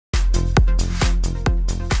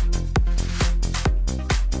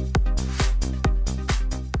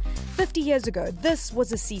50 years ago, this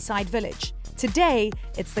was a seaside village. Today,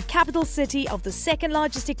 it's the capital city of the second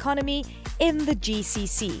largest economy in the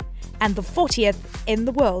GCC and the 40th in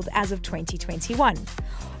the world as of 2021.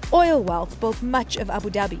 Oil wealth built much of Abu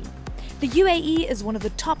Dhabi. The UAE is one of the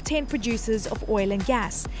top 10 producers of oil and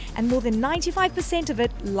gas, and more than 95% of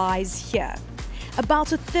it lies here.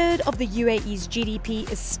 About a third of the UAE's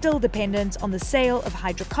GDP is still dependent on the sale of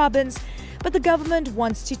hydrocarbons, but the government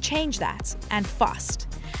wants to change that, and fast.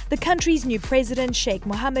 The country's new president, Sheikh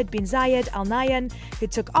Mohammed bin Zayed Al Nahyan, who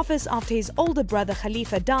took office after his older brother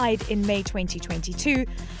Khalifa died in May 2022,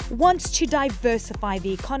 wants to diversify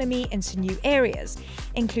the economy into new areas,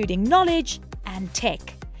 including knowledge and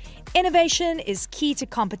tech. Innovation is key to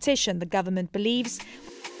competition, the government believes,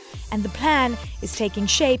 and the plan is taking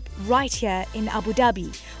shape right here in Abu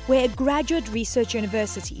Dhabi, where a graduate research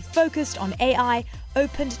university focused on AI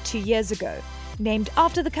opened 2 years ago. Named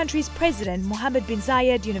after the country's president, Mohammed bin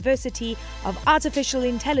Zayed University of Artificial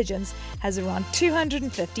Intelligence has around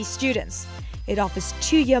 250 students. It offers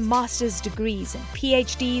 2-year master's degrees and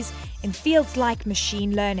PhDs in fields like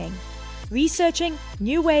machine learning, researching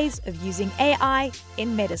new ways of using AI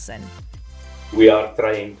in medicine. We are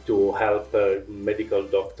trying to help medical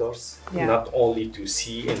doctors not only to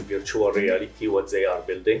see in virtual reality what they are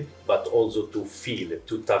building, but also to feel it,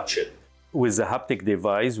 to touch it. With the haptic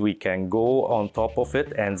device, we can go on top of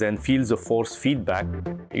it and then feel the force feedback.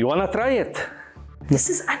 You want to try it? This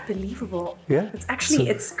is unbelievable. Yeah.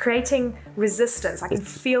 It's creating resistance. I can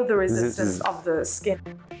feel the resistance of the skin.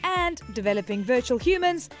 And developing virtual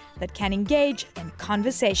humans that can engage in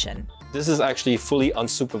conversation. This is actually fully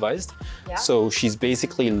unsupervised. Yeah. So she's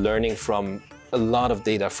basically learning from a lot of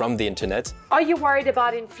data from the internet. Are you worried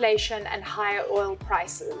about inflation and higher oil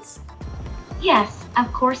prices? Yes,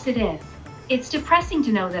 of course it is. It's depressing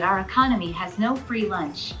to know that our economy has no free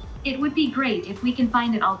lunch. It would be great if we can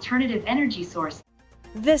find an alternative energy source.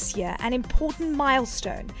 This year, an important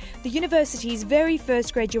milestone, the university's very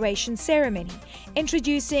first graduation ceremony,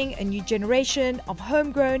 introducing a new generation of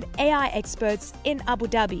homegrown AI experts in Abu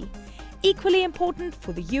Dhabi. Equally important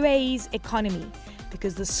for the UAE's economy,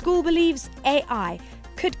 because the school believes AI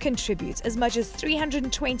could contribute as much as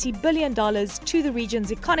 $320 billion to the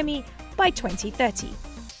region's economy by 2030.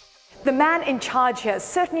 The man in charge here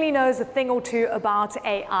certainly knows a thing or two about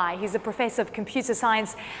AI. He's a professor of computer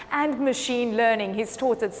science and machine learning. He's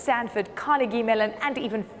taught at Stanford, Carnegie Mellon, and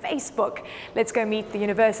even Facebook. Let's go meet the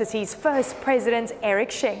university's first president, Eric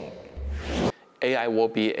Shing. AI will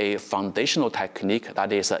be a foundational technique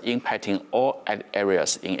that is impacting all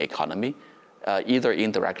areas in economy, either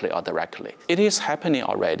indirectly or directly. It is happening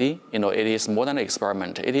already. It is more than an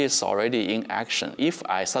experiment. It is already in action. If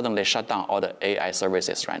I suddenly shut down all the AI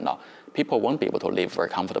services right now, people won't be able to live very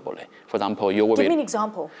comfortably. For example, you will Give me an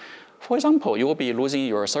example. For example, you will be losing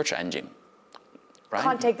your search engine. Right?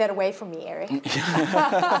 Can't take that away from me, Eric.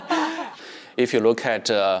 If you look at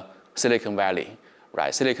Silicon Valley,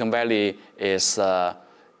 right? Silicon Valley is a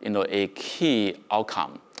key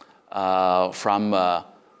outcome from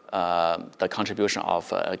the contribution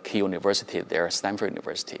of a key university there, Stanford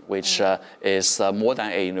University, which is more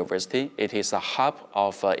than a university. It is a hub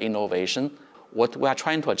of innovation. What we are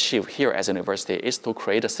trying to achieve here as a university is to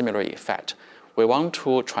create a similar effect. We want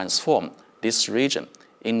to transform this region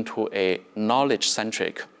into a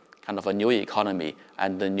knowledge-centric kind of a new economy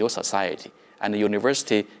and a new society. And the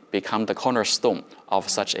university become the cornerstone of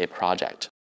such a project.